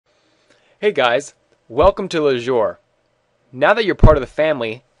Hey guys, welcome to LeJour. Now that you're part of the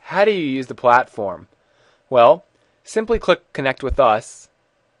family, how do you use the platform? Well, simply click Connect with Us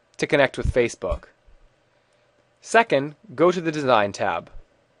to connect with Facebook. Second, go to the Design tab.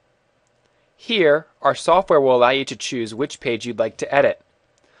 Here, our software will allow you to choose which page you'd like to edit.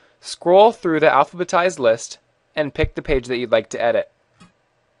 Scroll through the alphabetized list and pick the page that you'd like to edit.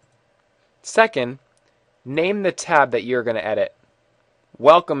 Second, name the tab that you're going to edit.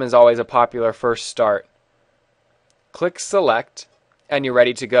 Welcome is always a popular first start. Click Select and you're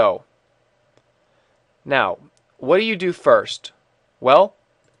ready to go. Now, what do you do first? Well,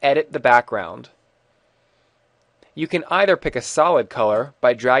 edit the background. You can either pick a solid color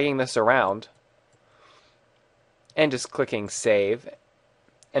by dragging this around and just clicking Save,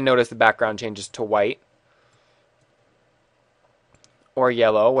 and notice the background changes to white or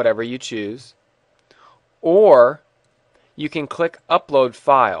yellow, whatever you choose. Or you can click Upload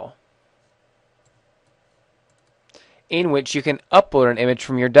File, in which you can upload an image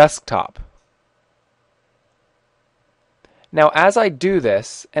from your desktop. Now, as I do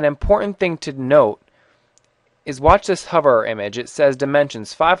this, an important thing to note is watch this hover image. It says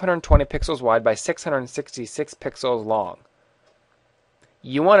dimensions 520 pixels wide by 666 pixels long.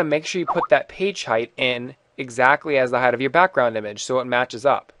 You want to make sure you put that page height in exactly as the height of your background image so it matches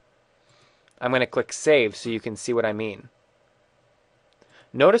up. I'm going to click Save so you can see what I mean.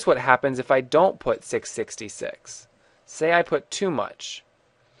 Notice what happens if I don't put 666. Say I put too much.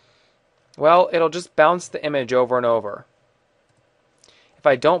 Well, it'll just bounce the image over and over. If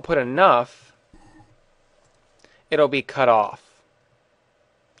I don't put enough, it'll be cut off,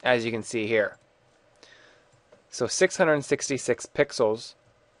 as you can see here. So 666 pixels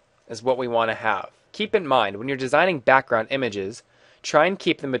is what we want to have. Keep in mind, when you're designing background images, try and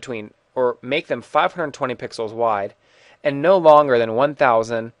keep them between, or make them 520 pixels wide and no longer than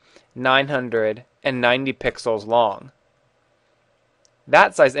 1990 pixels long.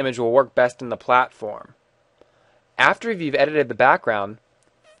 That size image will work best in the platform. After you've edited the background,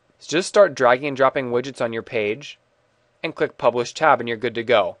 just start dragging and dropping widgets on your page and click Publish tab and you're good to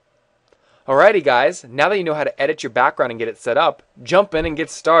go. Alrighty guys, now that you know how to edit your background and get it set up, jump in and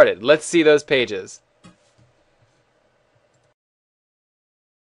get started. Let's see those pages.